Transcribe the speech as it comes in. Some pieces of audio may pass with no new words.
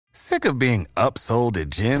Sick of being upsold at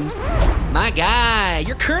gyms? My guy,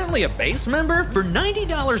 you're currently a base member? For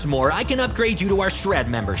 $90 more, I can upgrade you to our Shred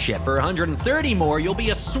membership. For $130 more, you'll be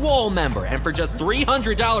a Swole member. And for just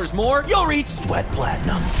 $300 more, you'll reach Sweat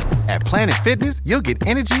Platinum. At Planet Fitness, you'll get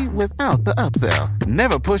energy without the upsell.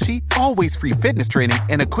 Never pushy, always free fitness training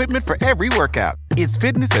and equipment for every workout. It's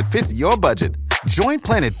fitness that fits your budget. Join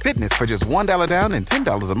Planet Fitness for just $1 down and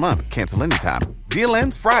 $10 a month. Cancel anytime. Deal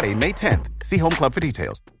ends Friday, May 10th. See Home Club for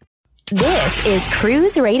details. This is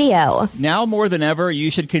Cruise Radio. Now more than ever,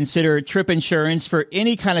 you should consider trip insurance for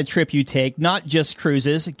any kind of trip you take, not just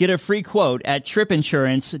cruises. Get a free quote at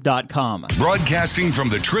tripinsurance.com. Broadcasting from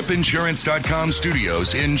the tripinsurance.com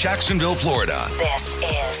studios in Jacksonville, Florida. This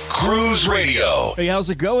is Cruise Radio. Hey, how's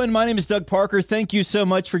it going? My name is Doug Parker. Thank you so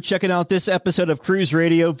much for checking out this episode of Cruise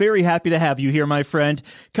Radio. Very happy to have you here, my friend.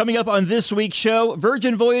 Coming up on this week's show,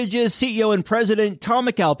 Virgin Voyages CEO and President Tom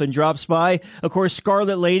McAlpin drops by. Of course,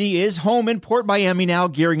 Scarlet Lady is home in Port Miami now,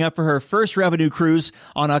 gearing up for her first revenue cruise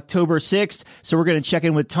on October 6th. So we're going to check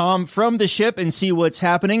in with Tom from the ship and see what's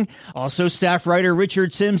happening. Also, staff writer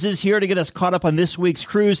Richard Sims is here to get us caught up on this week's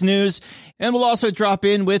cruise news. And we'll also drop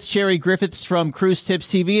in with Sherry Griffiths from Cruise Tips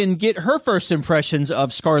TV and get her first impressions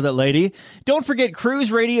of Scarlet Lady. Don't forget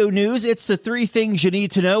Cruise Radio News. It's the 3 things you need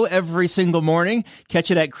to know every single morning. Catch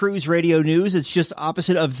it at Cruise Radio News. It's just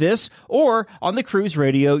opposite of this, or on the Cruise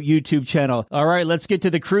Radio YouTube channel. All right, let's get to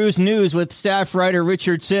the cruise news with staff writer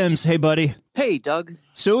Richard Sims. Hey, buddy. Hey, Doug.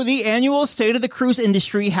 So the annual State of the Cruise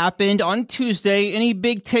Industry happened on Tuesday. Any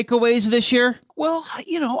big takeaways this year? Well,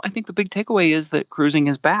 I think the big takeaway is that cruising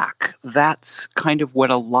is back. That's kind of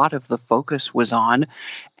what a lot of the focus was on,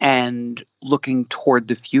 and looking toward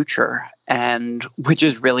the future, and which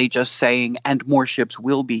is really just saying, and more ships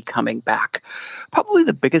will be coming back. Probably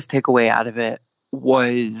the biggest takeaway out of it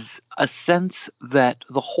was a sense that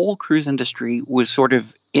the whole cruise industry was sort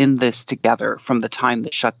of in this together from the time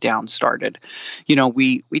the shutdown started.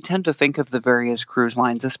 We tend to think of the various cruise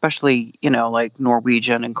lines, especially, like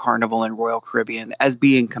Norwegian and Carnival and Royal Caribbean, as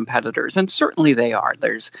being competitors. And certainly they are.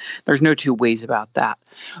 There's no two ways about that.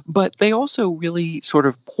 But they also really sort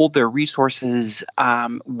of pulled their resources,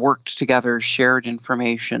 worked together, shared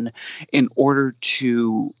information in order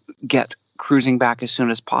to get cruising back as soon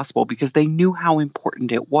as possible, because they knew how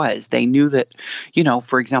important it was. They knew that,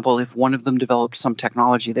 for example, if one of them developed some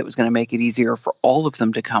technology that was going to make it easier for all of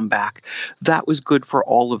them to come back, that was good for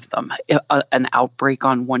all of them. An outbreak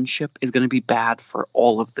on one ship is going to be bad for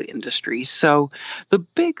all of the industry. So the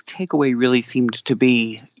big takeaway really seemed to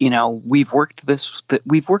be, we've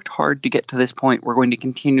worked hard to get to this point. We're going to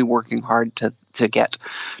continue working hard to get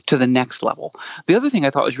to the next level. The other thing I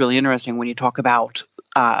thought was really interesting when you talk about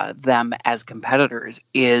them as competitors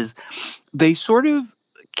is they sort of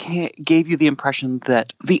gave you the impression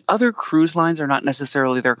that the other cruise lines are not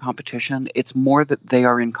necessarily their competition. It's more that they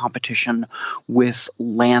are in competition with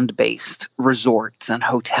land-based resorts and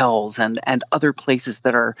hotels and other places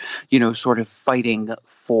that are, sort of fighting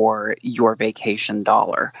for your vacation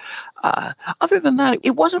dollar. Other than that,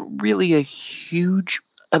 it wasn't really a huge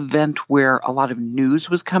event where a lot of news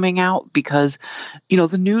was coming out, because,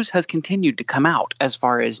 the news has continued to come out as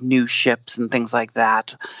far as new ships and things like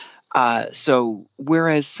that. So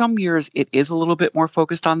whereas some years it is a little bit more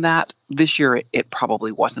focused on that, this year it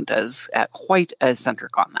probably wasn't quite as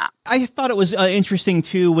centric on that. I thought it was interesting,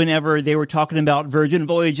 too, whenever they were talking about Virgin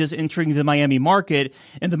Voyages entering the Miami market,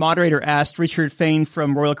 and the moderator asked Richard Fain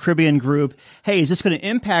from Royal Caribbean Group, hey, is this going to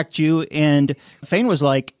impact you? And Fain was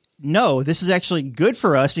like, no, this is actually good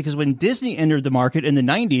for us, because when Disney entered the market in the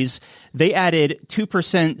 90s, they added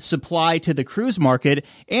 2% supply to the cruise market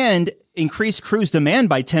and increased cruise demand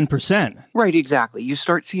by 10%. Right, exactly. You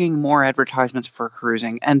start seeing more advertisements for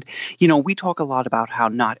cruising. And, we talk a lot about how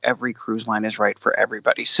not every cruise line is right for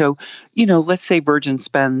everybody. So, let's say Virgin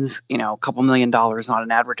spends, a couple $1 million on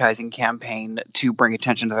an advertising campaign to bring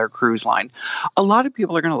attention to their cruise line. A lot of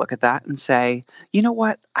people are going to look at that and say, you know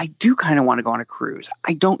what, I do kind of want to go on a cruise.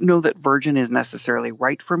 I don't know that Virgin is necessarily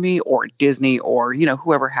right for me, or Disney, or,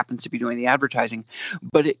 whoever happens to be doing the advertising,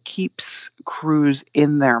 but it keeps cruise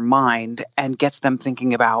in their mind and gets them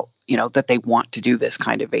thinking about, that they want to do this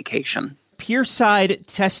kind of vacation. Pierside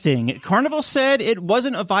testing. Carnival said it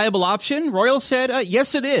wasn't a viable option. Royal said,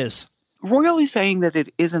 yes, it is. Royal is saying that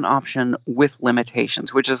it is an option with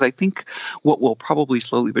limitations, which is, I think, what we'll probably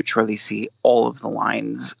slowly but surely see all of the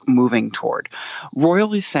lines moving toward.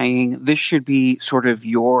 Royal is saying this should be sort of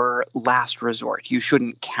your last resort. You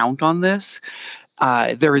shouldn't count on this.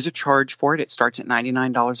 There is a charge for it. It starts at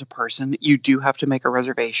 $99 a person. You do have to make a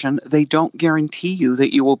reservation. They don't guarantee you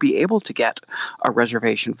that you will be able to get a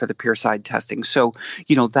reservation for the Pierside testing. So,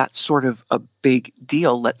 that's sort of a big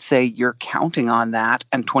deal. Let's say you're counting on that,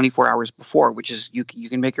 and 24 hours before, which is you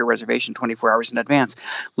can make your reservation 24 hours in advance.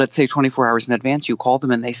 Let's say 24 hours in advance, you call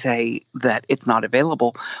them and they say that it's not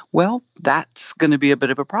available. Well, that's going to be a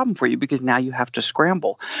bit of a problem for you because now you have to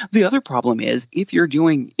scramble. The other problem is if you're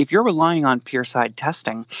relying on Pierside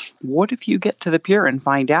testing, what if you get to the pier and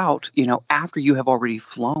find out, after you have already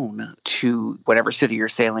flown to whatever city you're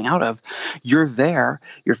sailing out of, you're there,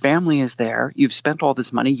 your family is there, you've spent all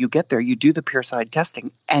this money, you get there, you do the Pierside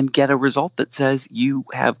testing and get a result that says you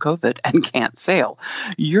have COVID and can't sail.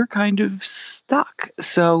 You're kind of stuck.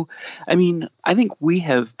 So, I think we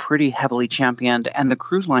have pretty heavily championed, and the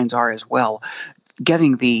cruise lines are as well,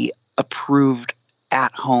 getting the approved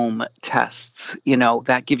at-home tests.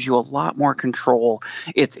 That gives you a lot more control.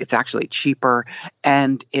 It's actually cheaper,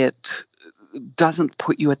 and it doesn't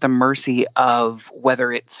put you at the mercy of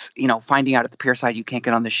whether it's, finding out at the Pierside you can't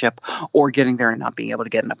get on the ship or getting there and not being able to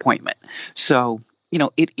get an appointment. So,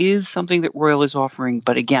 it is something that Royal is offering,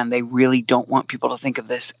 but again, they really don't want people to think of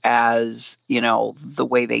this as, the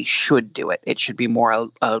way they should do it. It should be more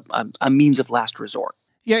a means of last resort.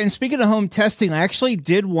 Yeah, and speaking of home testing, I actually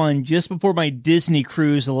did one just before my Disney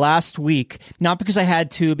cruise last week. Not because I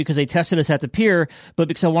had to, because they tested us at the pier, but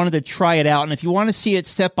because I wanted to try it out. And if you want to see it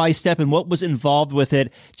step by step and what was involved with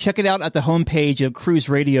it, check it out at the homepage of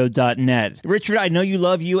cruiseradio.net. Richard, I know you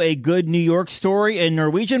love a good New York story, and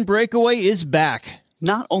Norwegian Breakaway is back.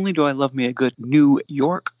 Not only do I love me a good New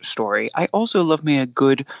York story, I also love me a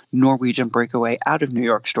good Norwegian Breakaway out of New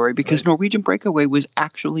York story, because Norwegian Breakaway was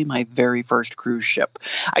actually my very first cruise ship.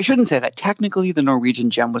 I shouldn't say that. Technically, the Norwegian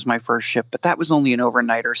Gem was my first ship, but that was only an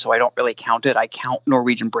overnighter, so I don't really count it. I count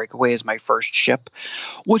Norwegian Breakaway as my first ship.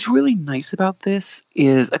 What's really nice about this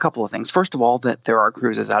is a couple of things. First of all, that there are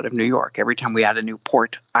cruises out of New York. Every time we add a new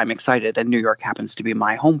port, I'm excited, and New York happens to be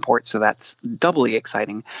my home port, so that's doubly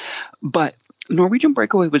exciting. But Norwegian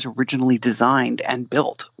Breakaway was originally designed and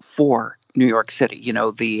built for New York City.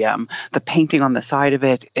 The painting on the side of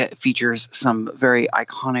it features some very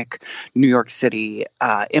iconic New York City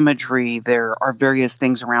imagery. There are various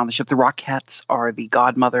things around the ship. The Rockettes are the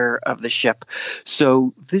godmother of the ship.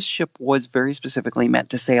 So this ship was very specifically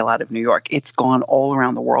meant to sail out of New York. It's gone all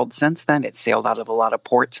around the world since then. It's sailed out of a lot of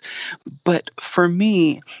ports. But for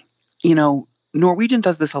me, Norwegian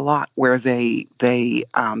does this a lot, where they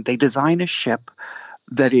design a ship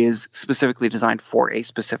that is specifically designed for a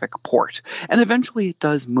specific port. And eventually it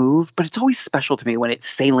does move, but it's always special to me when it's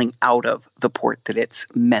sailing out of the port that it's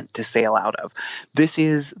meant to sail out of. This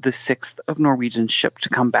is the 6th of Norwegian's ship to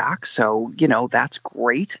come back, so, that's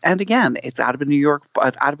great. And again, it's out of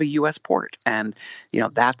a U.S. port. And,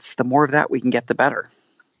 that's the more of that we can get, the better.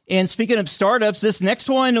 And speaking of startups, this next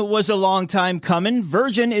one was a long time coming.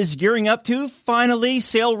 Virgin is gearing up to finally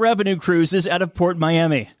sail revenue cruises out of Port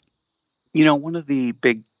Miami. One of the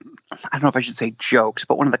big, I don't know if I should say jokes,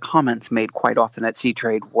 but one of the comments made quite often at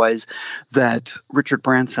Seatrade was that Richard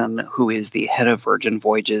Branson, who is the head of Virgin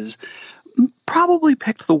Voyages, probably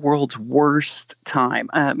picked the world's worst time.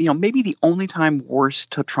 Maybe the only time worse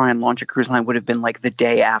to try and launch a cruise line would have been like the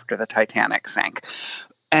day after the Titanic sank.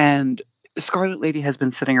 And Scarlet Lady has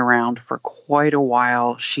been sitting around for quite a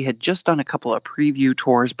while. She had just done a couple of preview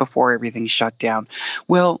tours before everything shut down.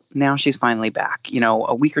 Well, now she's finally back.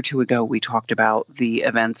 A week or two ago, we talked about the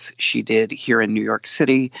events she did here in New York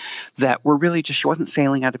City that were really just, she wasn't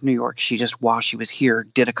sailing out of New York. She just, while she was here,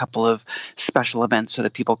 did a couple of special events so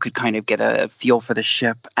that people could kind of get a feel for the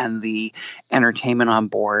ship and the entertainment on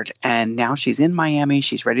board. And now she's in Miami.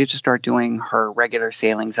 She's ready to start doing her regular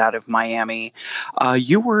sailings out of Miami.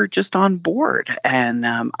 You were just on board, and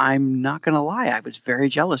I'm not going to lie, I was very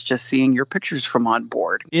jealous just seeing your pictures from on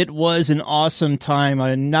board. It was an awesome time.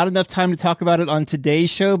 Not enough time to talk about it on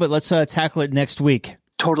today's show, but let's tackle it next week.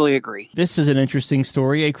 Totally agree. This is an interesting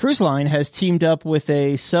story. A cruise line has teamed up with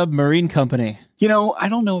a submarine company. I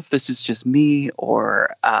don't know if this is just me or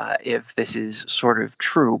if this is sort of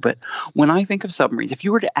true, but when I think of submarines, if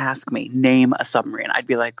you were to ask me, name a submarine, I'd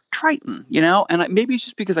be like, Triton, and maybe it's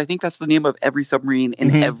just because I think that's the name of every submarine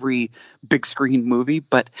in every big screen movie,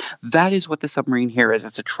 but that is what the submarine here is.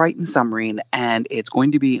 It's a Triton submarine, and it's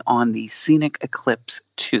going to be on the Scenic Eclipse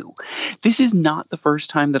 2. This is not the first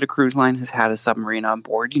time that a cruise line has had a submarine on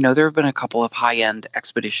board. There have been a couple of high-end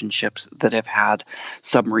expedition ships that have had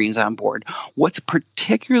submarines on board. What's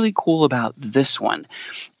particularly cool about this one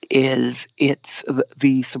is it's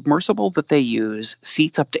the submersible that they use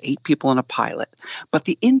seats up to 8 people in a pilot, but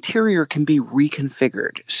the interior can be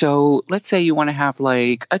reconfigured. So let's say you want to have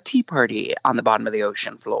like a tea party on the bottom of the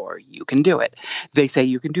ocean floor. You can do it. They say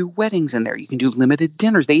you can do weddings in there. You can do limited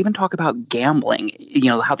dinners. They even talk about gambling,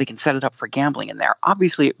 how they can set it up for gambling in there.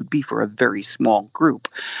 Obviously, it would be for a very small group.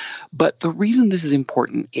 But the reason this is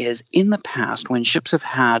important is in the past, when ships have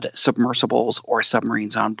had submersibles or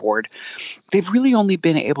submarines on board, they've really only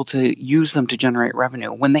been able to use them to generate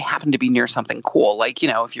revenue when they happen to be near something cool, like,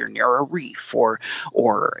 if you're near a reef or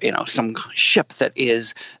some ship that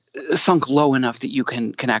is sunk low enough that you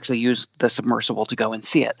can actually use the submersible to go and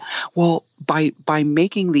see it. Well, by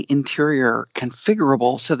making the interior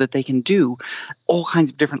configurable so that they can do all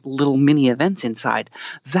kinds of different little mini events inside,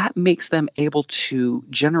 that makes them able to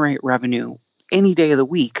generate revenue any day of the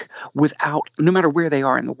week no matter where they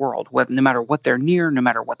are in the world, no matter what they're near, no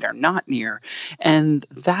matter what they're not near. And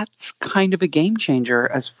that's kind of a game changer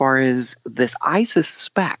as far as this. I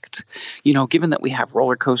suspect, given that we have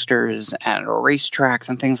roller coasters and racetracks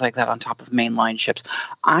and things like that on top of mainline ships,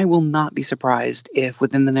 I will not be surprised if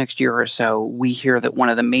within the next year or so we hear that one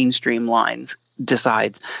of the mainstream lines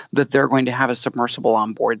decides that they're going to have a submersible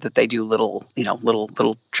on board that they do little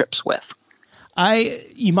trips with.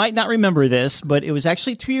 You might not remember this, but it was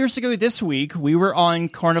actually 2 years ago this week. We were on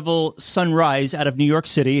Carnival Sunrise out of New York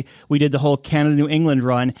City. We did the whole Canada-New England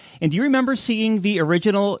run. And do you remember seeing the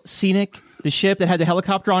original Scenic, the ship that had the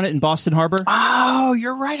helicopter on it in Boston Harbor? Oh,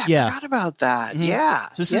 you're right. I forgot about that. Mm-hmm. Yeah.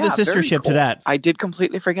 So this is the sister ship to that. I did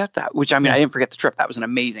completely forget that, which I didn't forget the trip. That was an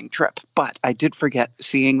amazing trip, but I did forget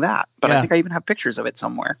seeing that. But I think I even have pictures of it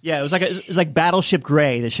somewhere. Yeah, it was like Battleship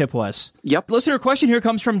Gray, the ship was. Yep. Listener question here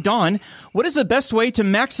comes from Don. What is the best way to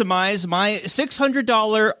maximize my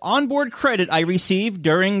 $600 onboard credit I received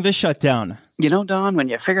during the shutdown? Don, when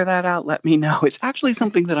you figure that out, let me know. It's actually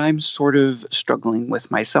something that I'm sort of struggling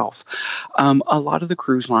with myself. A lot of the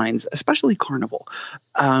cruise lines, especially Carnival,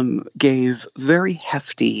 gave very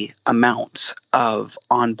hefty amounts of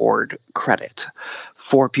onboard credit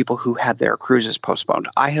for people who had their cruises postponed.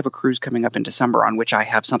 I have a cruise coming up in December on which I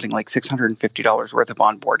have something like $650 worth of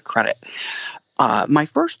onboard credit. My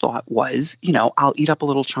first thought was, I'll eat up a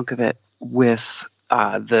little chunk of it with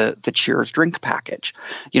the Cheers drink package.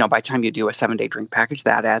 By the time you do a 7-day drink package,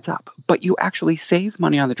 that adds up. But you actually save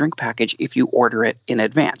money on the drink package if you order it in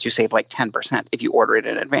advance. You save like 10% if you order it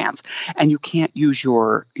in advance. And you can't use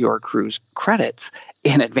your cruise credits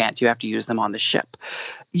in advance. You have to use them on the ship.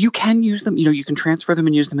 You can use them, you can transfer them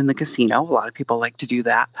and use them in the casino. A lot of people like to do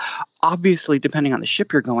that. Obviously, depending on the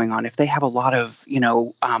ship you're going on, if they have a lot of,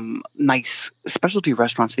 nice specialty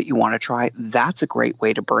restaurants that you want to try, that's a great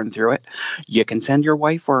way to burn through it. You can send your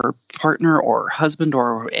wife or partner or husband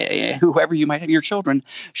or whoever you might have, your children,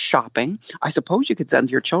 shopping. I suppose you could send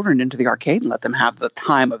your children into the arcade and let them have the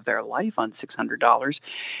time of their life on $600.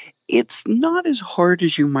 It's not as hard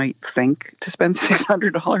as you might think to spend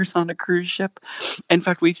 $600 on a cruise ship. In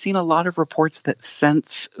fact, we've seen a lot of reports that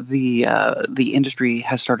since the industry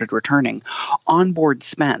has started returning, onboard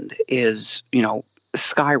spend is,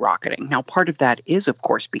 skyrocketing. Now, part of that is, of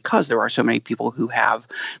course, because there are so many people who have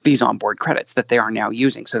these onboard credits that they are now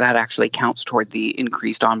using. So that actually counts toward the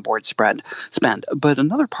increased onboard spend. But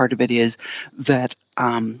another part of it is that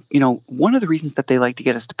one of the reasons that they like to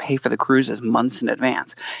get us to pay for the cruises months in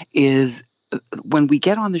advance is when we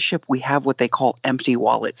get on the ship, we have what they call empty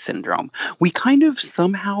wallet syndrome. We kind of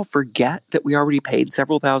somehow forget that we already paid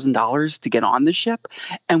several $1,000s to get on the ship,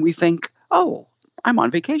 and we think, oh, I'm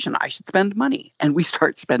on vacation, I should spend money. And we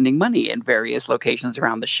start spending money in various locations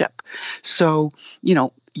around the ship. So,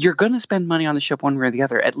 you're going to spend money on the ship one way or the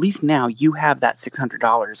other. At least now you have that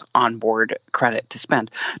 $600 onboard credit to spend.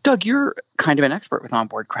 Doug, you're kind of an expert with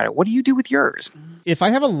onboard credit. What do you do with yours? If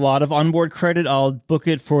I have a lot of onboard credit, I'll book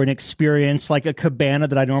it for an experience like a cabana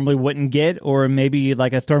that I normally wouldn't get, or maybe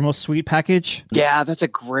like a thermal suite package. Yeah,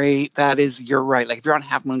 you're right. Like if you're on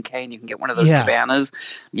Half Moon Cay and you can get one of those cabanas,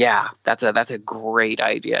 that's a great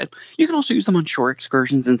idea. You can also use them on shore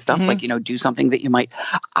excursions and stuff, like, do something that you might.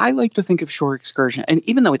 I like to think of shore excursion, and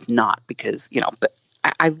even though it's not, because, but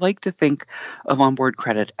I like to think of onboard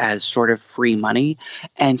credit as sort of free money.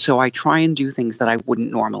 And so I try and do things that I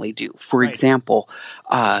wouldn't normally do. For example,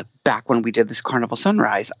 back when we did this Carnival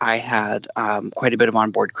Sunrise, I had quite a bit of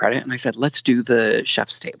onboard credit. And I said, let's do the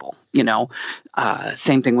chef's table.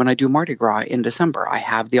 Same thing when I do Mardi Gras in December. I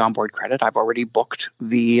have the onboard credit. I've already booked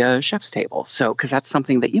the chef's table. So because that's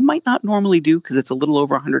something that you might not normally do because it's a little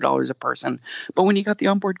over $100 a person. But when you got the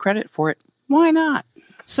onboard credit for it, why not?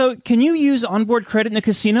 So can you use onboard credit in the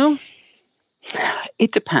casino?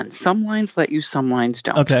 It depends. Some lines let you, some lines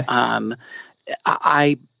don't. Okay.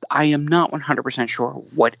 I I am not 100% sure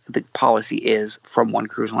what the policy is from one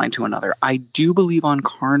cruise line to another. I do believe on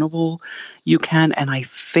Carnival you can, and I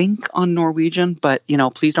think on Norwegian, but,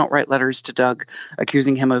 please don't write letters to Doug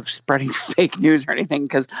accusing him of spreading fake news or anything,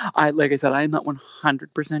 because like I said, I am not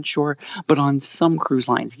 100% sure. But on some cruise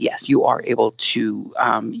lines, yes, you are able to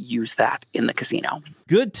use that in the casino.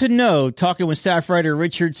 Good to know. Talking with staff writer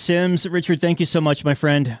Richard Sims. Richard, thank you so much, my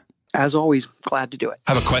friend. As always, glad to do it.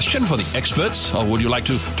 Have a question for the experts, or would you like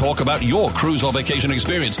to talk about your cruise or vacation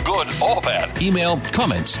experience, good or bad? Email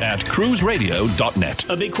comments@cruiseradio.net.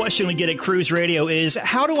 A big question we get at Cruise Radio is,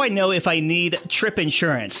 how do I know if I need trip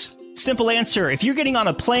insurance? Simple answer. If you're getting on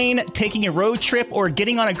a plane, taking a road trip, or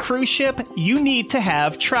getting on a cruise ship, you need to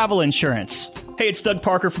have travel insurance. Hey, it's Doug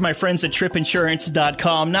Parker from my friends at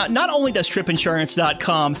tripinsurance.com. Not only does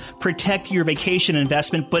tripinsurance.com protect your vacation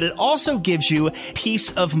investment, but it also gives you peace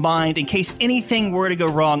of mind in case anything were to go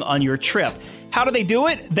wrong on your trip. How do they do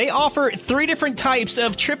it? They offer 3 different types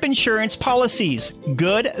of trip insurance policies.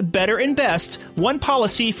 Good, better, and best. One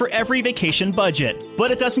policy for every vacation budget.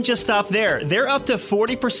 But it doesn't just stop there. They're up to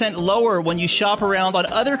 40% lower when you shop around on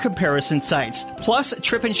other comparison sites. Plus,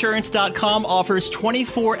 tripinsurance.com offers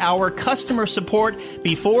 24-hour customer support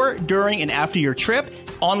before, during, and after your trip,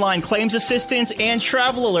 online claims assistance, and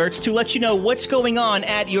travel alerts to let you know what's going on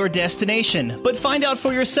at your destination. But find out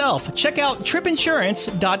for yourself. Check out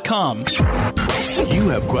tripinsurance.com. You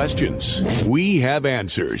have questions. We have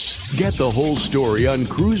answers. Get the whole story on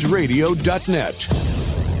cruiseradio.net.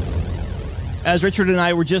 As Richard and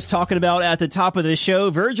I were just talking about at the top of the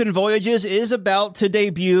show, Virgin Voyages is about to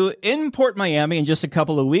debut in Port Miami in just a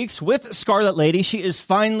couple of weeks with Scarlet Lady. She is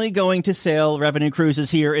finally going to sail Revenue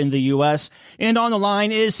Cruises here in the U.S. And on the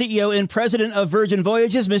line is CEO and President of Virgin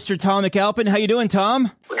Voyages, Mr. Tom McAlpin. How you doing,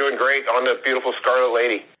 Tom? We're doing great on the beautiful Scarlet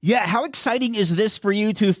Lady. Yeah, how exciting is this for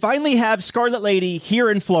you to finally have Scarlet Lady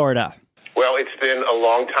here in Florida? Well, it's been a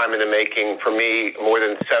long time in the making for me, more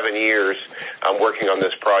than 7 years working on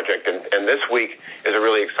this project. And this week is a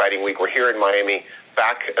really exciting week. We're here in Miami,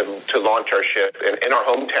 back to launch our ship in our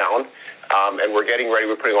hometown. And we're getting ready.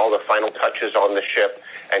 We're putting all the final touches on the ship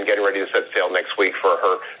and getting ready to set sail next week for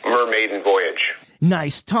her mermaiden voyage.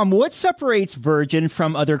 Nice. Tom, what separates Virgin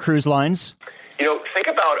from other cruise lines? Think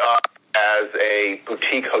about us as a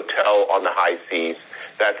boutique hotel on the high seas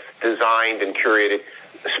that's designed and curated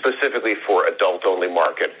specifically for adult-only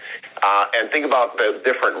market. And think about the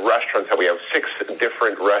different restaurants that we have, 6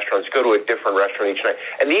 different restaurants. Go to a different restaurant each night.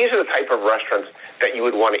 And these are the type of restaurants that you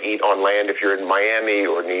would want to eat on land if you're in Miami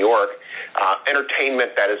or New York.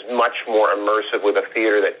 Entertainment that is much more immersive with a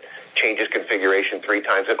theater that changes configuration 3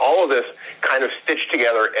 times. And all of this kind of stitched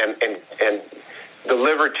together and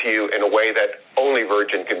delivered to you in a way that only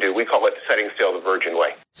Virgin can do. We call it setting sail the Virgin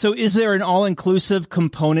way. So is there an all-inclusive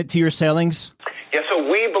component to your sailings? Yeah, so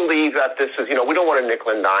we believe that this is, we don't want to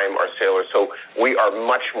nickel and dime our sailors, so we are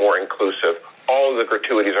much more inclusive. All of the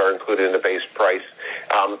gratuities are included in the base price.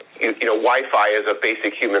 Wi-Fi is a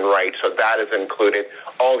basic human right, so that is included.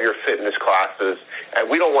 All of your fitness classes. And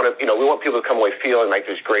we don't want to, we want people to come away feeling like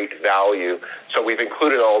there's great value. So we've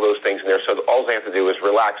included all those things in there, so all they have to do is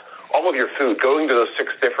relax. All of your food, going to those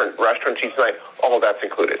 6 different restaurants each night, all of that's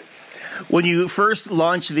included. When you first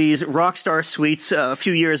launched these Rockstar Suites a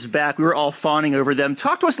few years back, we were all fawning over them.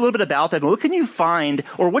 Talk to us a little bit about them. What can you find,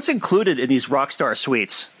 or what's included in these Rockstar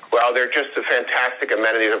Suites? Well, they're just a fantastic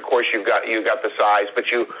amenities. Of course, you've got the size, but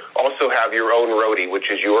you also have your own roadie, which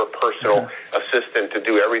is your personal assistant to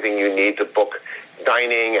do everything you need to book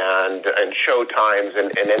dining and show times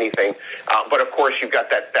and anything. But of course, you've got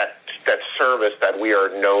that service that we are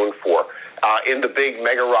known for. In the big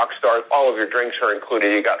mega rock stars, all of your drinks are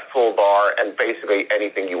included. You got full bar and basically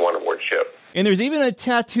anything you want aboard ship. And there's even a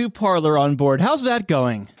tattoo parlor on board. How's that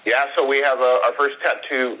going? Yeah, so we have our first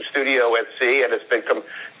tattoo studio at sea, and it's become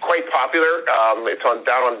quite popular. It's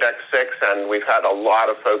down on deck 6, and we've had a lot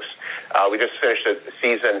of folks. We just finished a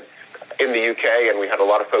season in the UK, and we had a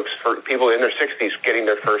lot of people in their 60s getting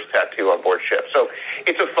their first tattoo on board ship. So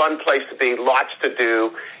it's a fun place to be, lots to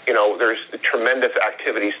do. There's tremendous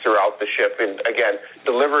activities throughout the ship, and again,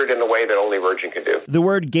 delivered in a way that only Virgin can do. The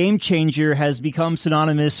word game changer has become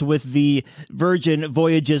synonymous with the Virgin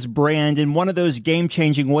Voyages brand, and one of those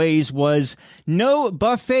game-changing ways was no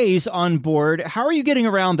buffets on board. How are you getting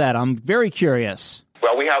around that? I'm very curious.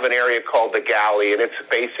 Well, we have an area called the galley, and it's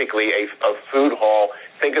basically a food hall.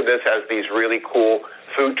 Think of this as these really cool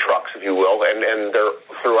food trucks, if you will, and they're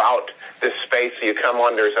throughout this space. So you come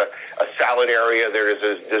on, there's a salad area, there's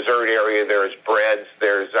a dessert area, there's breads,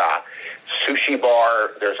 there's a sushi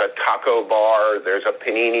bar, there's a taco bar, there's a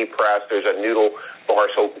panini press, there's a noodle bar.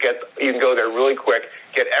 So you can go there really quick,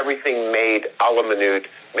 get everything made a la minute,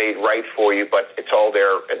 made right for you, but it's all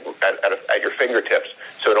there at your fingertips,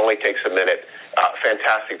 so it only takes a minute.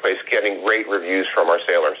 Fantastic place, getting great reviews from our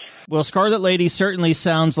sailors. Well, Scarlet Lady certainly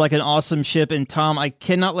sounds like an awesome ship. And Tom, I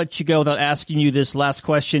cannot let you go without asking you this last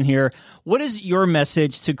question here. What is your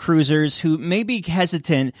message to cruisers who may be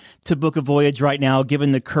hesitant to book a voyage right now,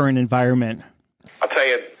 given the current environment? I'll tell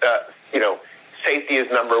you, safety is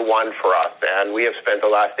number one for us. And we have spent the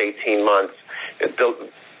last 18 months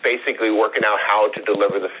basically working out how to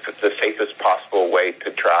deliver the safest possible way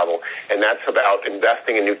to travel. And that's about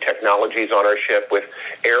investing in new technologies on our ship with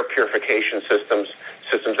air purification systems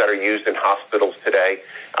that are used in hospitals today.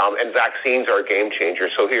 And vaccines are a game changer.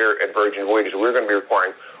 So here at Virgin Voyages, we're going to be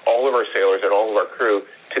requiring all of our sailors and all of our crew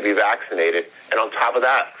to be vaccinated. And on top of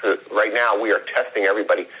that, right now, we are testing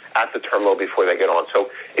everybody at the terminal before they get on. So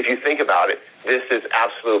if you think about it, this is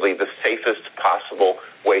absolutely the safest possible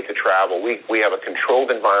way to travel. We have a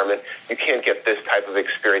controlled environment. You can't get this type of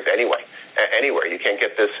experience anywhere. You can't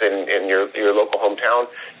get this in your local hometown.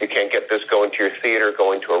 You can't get this going to your theater,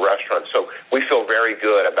 going to a restaurant. So we feel very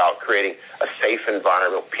good about creating a safe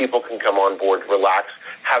environment. People can come on board, relax,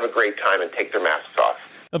 have a great time, and take their masks off.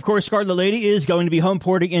 Of course, Scarlet Lady is going to be home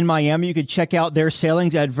porting in Miami. You can check out their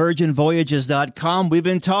sailings at virginvoyages.com. We've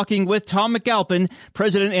been talking with Tom McAlpin,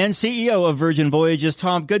 President and CEO of Virgin Voyages.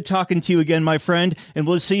 Tom, good talking to you again, my friend, and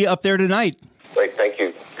we'll see you up there tonight. Great, thank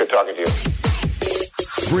you. Good talking to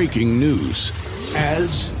you. Breaking news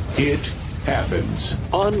as it happens.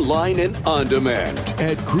 Online and on demand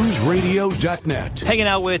at cruiseradio.net. Hanging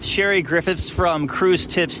out with Sherry Griffiths from Cruise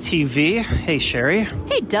Tips TV. Hey, Sherry.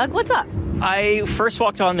 Hey, Doug, what's up? I first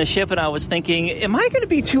walked on the ship and I was thinking, am I going to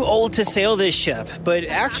be too old to sail this ship? But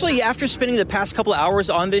actually, after spending the past couple of hours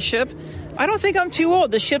on this ship, I don't think I'm too old.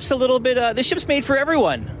 The ship's the ship's made for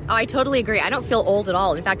everyone. Oh, I totally agree. I don't feel old at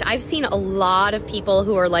all. In fact, I've seen a lot of people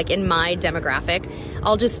who are like in my demographic.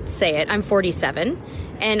 I'll just say it. I'm 47,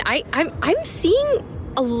 and I'm seeing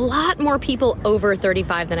a lot more people over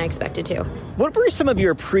 35 than I expected to. What were some of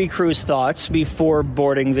your pre-cruise thoughts before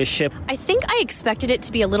boarding the ship? I think I expected it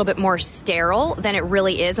to be a little bit more sterile than it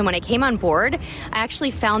really is. And when I came on board, I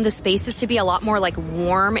actually found the spaces to be a lot more like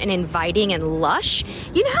warm and inviting and lush.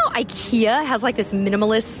 You know how IKEA has like this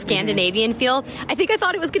minimalist Scandinavian feel? I think I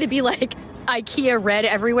thought it was going to be like IKEA red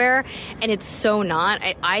everywhere, and it's so not.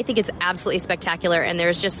 I think it's absolutely spectacular, and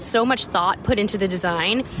there's just so much thought put into the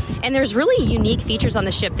design, and there's really unique features on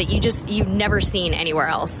the ship that you've never seen anywhere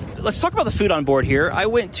else. Let's talk about the food on board here. I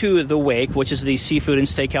went to the Wake, which is the seafood and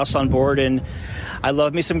steakhouse on board, and I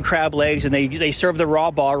love me some crab legs, and they serve the raw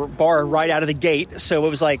bar right out of the gate. So it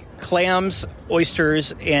was like clams,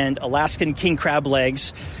 oysters, and Alaskan king crab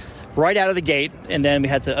legs right out of the gate, and then we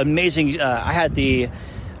had the amazing. I had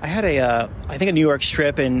a New York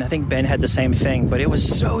strip, and I think Ben had the same thing, but it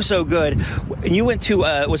was so good. And you went to,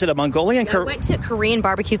 was it a Mongolian? I went to a Korean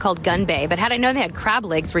barbecue called Gunbae, but had I known they had crab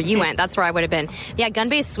legs where you went, that's where I would have been. Yeah,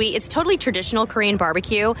 Gunbae is sweet. It's totally traditional Korean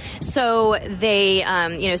barbecue. So they,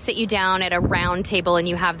 sit you down at a round table, and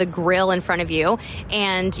you have the grill in front of you,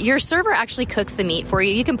 and your server actually cooks the meat for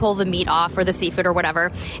you. You can pull the meat off or the seafood or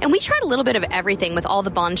whatever. And we tried a little bit of everything with all the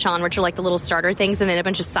banchan, which are like the little starter things, and then a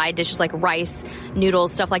bunch of side dishes like rice,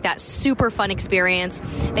 noodles, stuff like that. Super fun experience.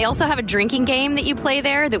 They also have a drinking game that you play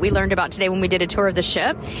there that we learned about today when we did a tour of the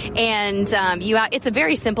ship. And it's a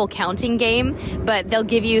very simple counting game, but they'll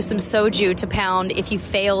give you some soju to pound if you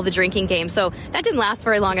fail the drinking game. So that didn't last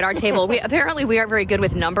very long at our table. We aren't very good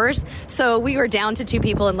with numbers, so we were down to 2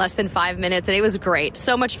 people in less than 5 minutes, and it was great.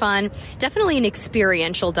 So much fun. Definitely an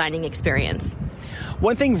experiential dining experience.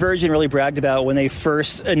 One thing Virgin really bragged about when they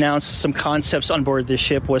first announced some concepts on board this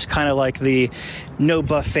ship was kind of like the no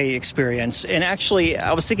buffet experience. And actually,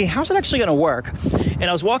 I was thinking, how's it actually going to work? And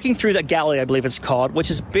I was walking through the galley, I believe it's called, which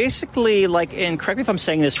is basically like, and correct me if I'm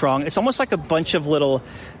saying this wrong, it's almost like a bunch of little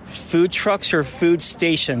food trucks or food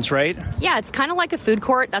stations, right? Yeah, it's kind of like a food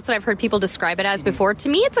court. That's what I've heard people describe it as before. To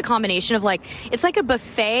me, it's a combination of it's like a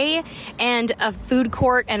buffet and a food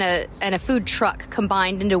court and a food truck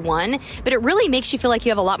combined into one. But it really makes you feel like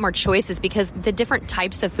you have a lot more choices because the different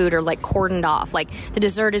types of food are like cordoned off. Like the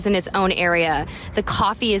dessert is in its own area, the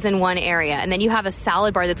coffee is in one area, and then you have a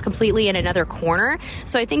salad bar that's completely in another corner.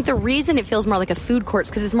 So I think the reason it feels more like a food court is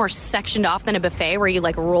because it's more sectioned off than a buffet where you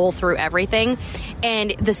like roll through everything.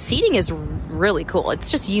 And the seating is really cool.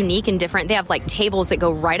 It's just unique and different. They have like tables that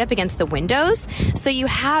go right up against the windows. So you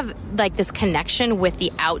have like this connection with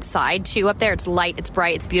the outside too up there. It's light, it's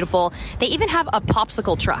bright, it's beautiful. They even have a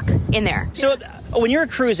popsicle truck in there. So When you're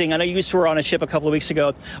cruising, I know you were on a ship a couple of weeks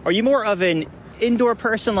ago. Are you more of an indoor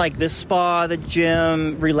person, like the spa, the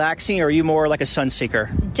gym, relaxing, or are you more like a sun seeker?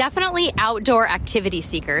 Definitely outdoor activity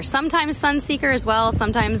seeker. Sometimes sun seeker as well.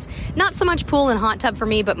 Sometimes not so much pool and hot tub for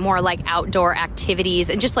me, but more like outdoor activities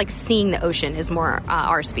and just like seeing the ocean is more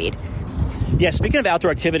our speed. Yeah, speaking of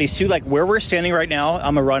outdoor activities too, like where we're standing right now,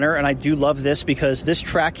 I'm a runner and I do love this because this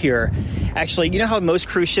track here, actually, you know how most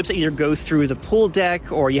cruise ships either go through the pool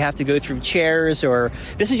deck or you have to go through chairs, or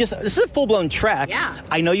this is a full-blown track. Yeah.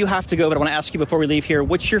 I know you have to go, but I want to ask you before we leave here,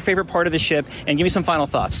 what's your favorite part of the ship? And give me some final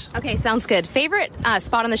thoughts. Okay, sounds good. Favorite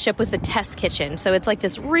spot on the ship was the test kitchen. So it's like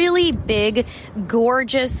this really big,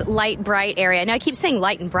 gorgeous, light, bright area. Now I keep saying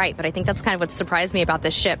light and bright, but I think that's kind of what surprised me about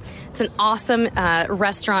this ship. It's an awesome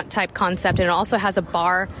restaurant type concept, and it also has a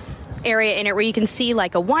bar area in it where you can see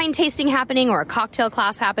like a wine tasting happening or a cocktail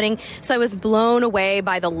class happening. So I was blown away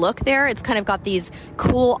by the look there. It's kind of got these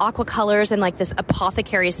cool aqua colors and like this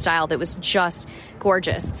apothecary style that was just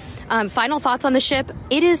gorgeous. Final thoughts on the ship.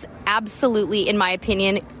 It is absolutely, in my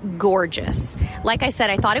opinion, gorgeous. Like I said,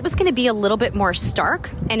 I thought it was going to be a little bit more stark,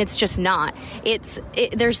 and it's just not.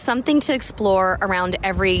 There's something to explore around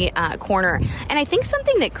every corner. And I think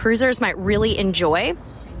something that cruisers might really enjoy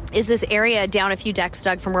is this area down a few decks,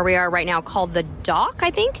 Doug, from where we are right now called the dock,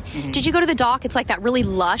 I think. Mm-hmm. Did you go to the dock? It's like that really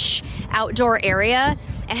lush outdoor area.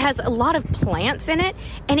 It has a lot of plants in it,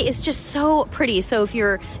 and it is just so pretty. So if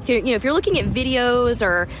you're looking at videos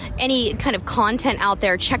or any kind of content out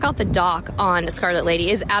there, check out the dock on Scarlet Lady.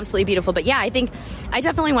 It is absolutely beautiful. But yeah, I think I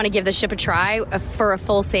definitely want to give the ship a try for a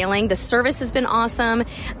full sailing. The service has been awesome.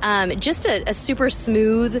 Just a super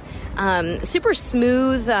smooth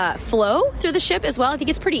flow through the ship as well. I think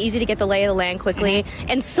it's pretty easy to get the lay of the land quickly,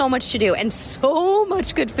 and so much to do, and so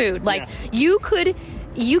much good food. Like you could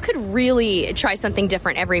really try something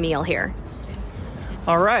different every meal here.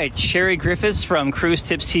 All right, Sherry Griffiths from Cruise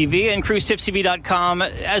Tips TV and cruisetipstv.com.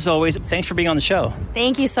 As always, thanks for being on the show.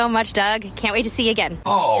 Thank you so much, Doug. Can't wait to see you again.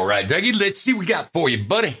 All right, Dougie, let's see what we got for you,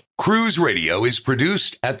 buddy. Cruise Radio is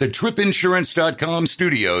produced at the tripinsurance.com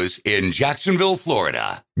studios in Jacksonville,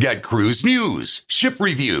 Florida. Get cruise news, ship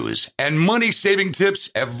reviews, and money-saving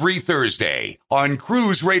tips every Thursday on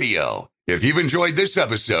Cruise Radio. If you've enjoyed this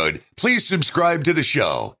episode, please subscribe to the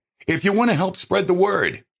show. If you want to help spread the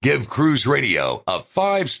word, give Cruise Radio a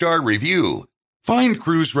 5-star review. Find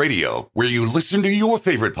Cruise Radio where you listen to your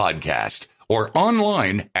favorite podcast or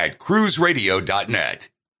online at cruiseradio.net.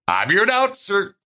 I'm your announcer,